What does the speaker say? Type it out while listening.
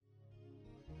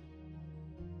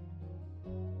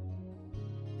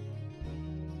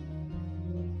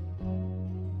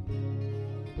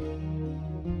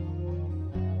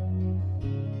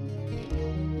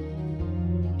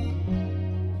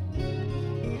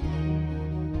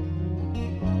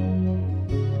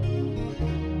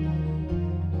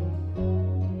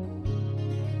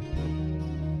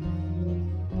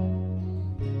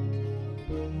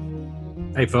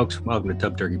Hey folks, welcome to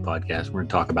Tub Turkey Podcast. We're going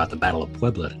to talk about the Battle of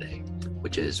Puebla today,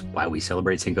 which is why we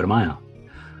celebrate Cinco de Mayo.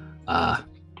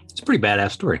 It's a pretty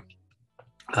badass story.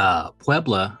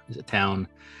 Puebla is a town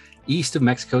east of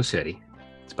Mexico City.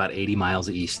 It's about 80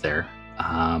 miles east there.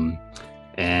 And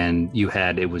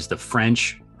it was the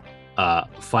French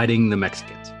fighting the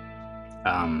Mexicans.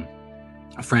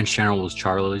 A French general was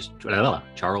Charles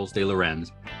de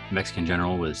Lorenz. The Mexican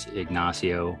general was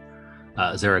Ignacio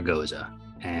Zaragoza.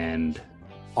 And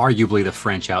arguably the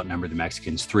French outnumbered the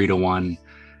Mexicans 3-1.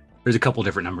 There's a couple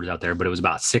different numbers out there, but it was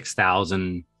about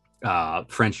 6,000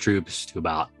 French troops to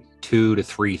about 2,000 to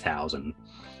 3,000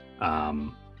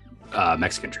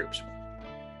 Mexican troops.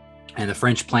 And the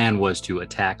French plan was to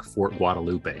attack Fort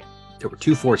Guadalupe. There were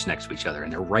two forts next to each other,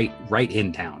 and they're right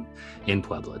in town in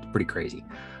Puebla. It's pretty crazy.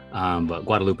 But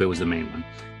Guadalupe was the main one.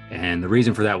 And the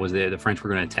reason for that was the French were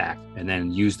going to attack and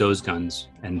then use those guns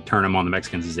and turn them on the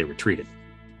Mexicans as they retreated.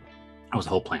 That was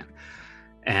the whole plan.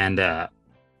 And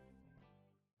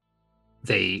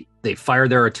they fired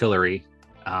their artillery,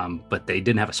 but they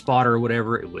didn't have a spotter or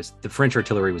whatever. The French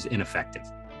artillery was ineffective.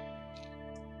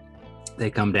 They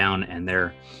come down and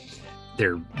they're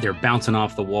bouncing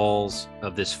off the walls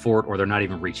of this fort, or they're not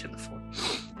even reaching the fort.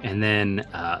 And then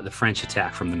the French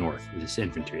attack from the north, this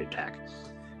infantry attack.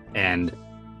 And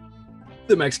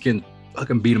the Mexicans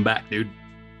fucking beat them back, dude.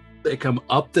 They come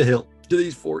up the hill to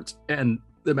these forts, and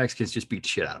the Mexicans just beat the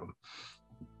shit out of them.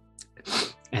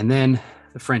 And then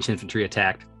the French infantry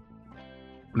attacked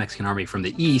the Mexican army from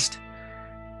the east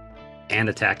and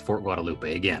attacked Fort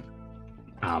Guadalupe again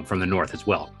from the north as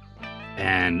well.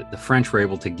 And the French were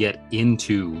able to get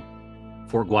into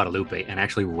Fort Guadalupe and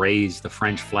actually raise the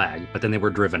French flag, but then they were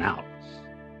driven out.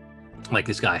 Like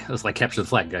this guy, it was like capture the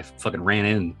flag. The guy fucking ran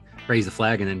in, raised the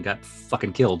flag, and then got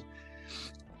fucking killed.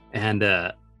 And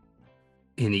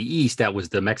in the east, that was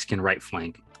the Mexican right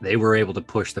flank. They were able to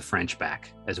push the French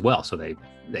back as well. So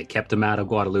they kept them out of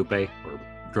Guadalupe, or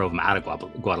drove them out of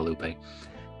Guadalupe.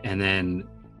 And then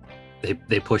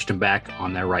they pushed them back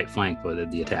on their right flank with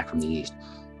the attack from the east.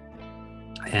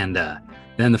 And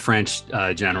then the French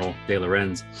general de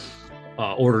Lorenz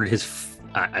ordered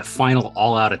a final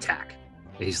all-out attack.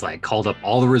 He's like called up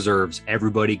all the reserves,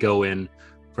 everybody go in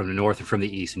from the north and from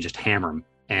the east and just hammer them.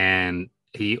 And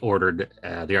he ordered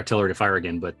the artillery to fire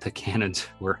again, but the cannons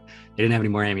they didn't have any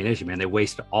more ammunition, man. They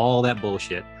wasted all that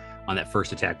bullshit on that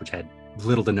first attack, which had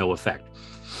little to no effect.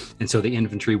 And so the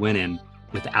infantry went in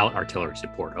without artillery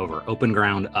support over open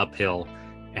ground, uphill,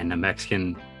 and the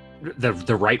Mexican, the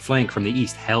right flank from the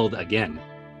east held again.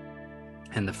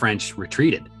 And the French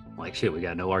retreated. Like, shit, we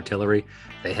got no artillery.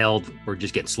 They held, we're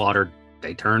just getting slaughtered.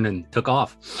 They turned and took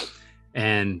off.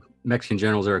 And Mexican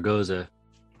General Zaragoza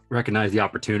recognized the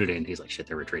opportunity, and he's like, shit,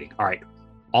 they're retreating. All right,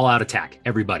 all out attack,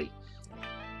 everybody.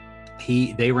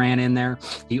 They ran in there.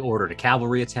 He ordered a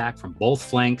cavalry attack from both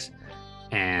flanks,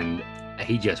 and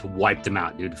he just wiped them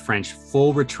out, dude. French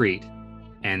full retreat,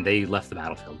 and they left the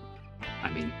battlefield. I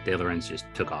mean, de Lorenz just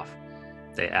took off.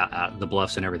 They out the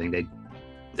bluffs and everything.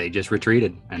 They just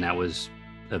retreated, and that was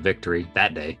a victory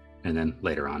that day. And then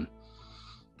later on,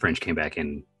 French came back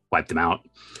and wiped them out,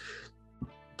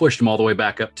 pushed them all the way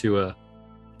back up to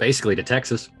basically to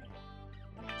Texas.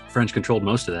 French controlled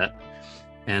most of that.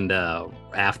 And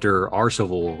after our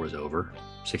Civil War was over,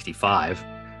 65,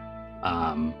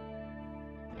 and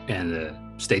the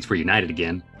states were united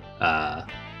again,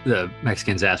 the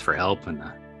Mexicans asked for help, and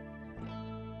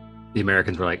the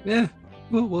Americans were like, yeah,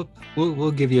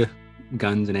 we'll give you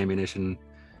guns and ammunition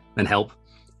and help.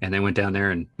 And they went down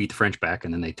there and beat the French back,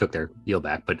 and then they took their deal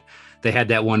back. But they had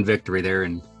that one victory there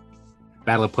in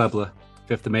Battle of Puebla,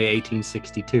 5th of May,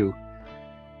 1862.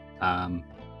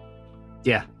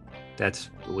 Yeah,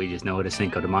 we just know it as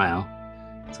Cinco de Mayo.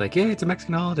 It's like, yeah, it's a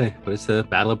Mexican holiday, but it's the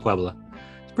Battle of Puebla.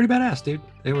 It's pretty badass, dude.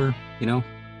 They were, 3-1,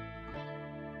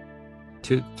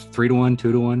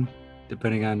 2-1,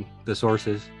 depending on the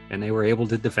sources. And they were able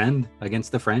to defend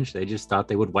against the French. They just thought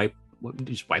they would wipe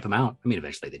them out. I mean,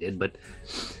 eventually they did, but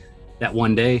that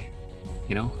one day,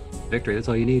 victory, that's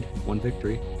all you need. One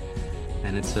victory.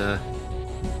 And it's a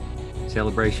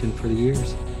celebration for the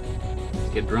years. Let's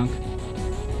get drunk.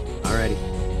 Alrighty.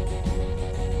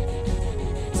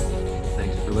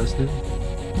 Thanks for listening.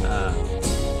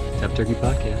 Tub Turkey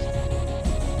Podcast.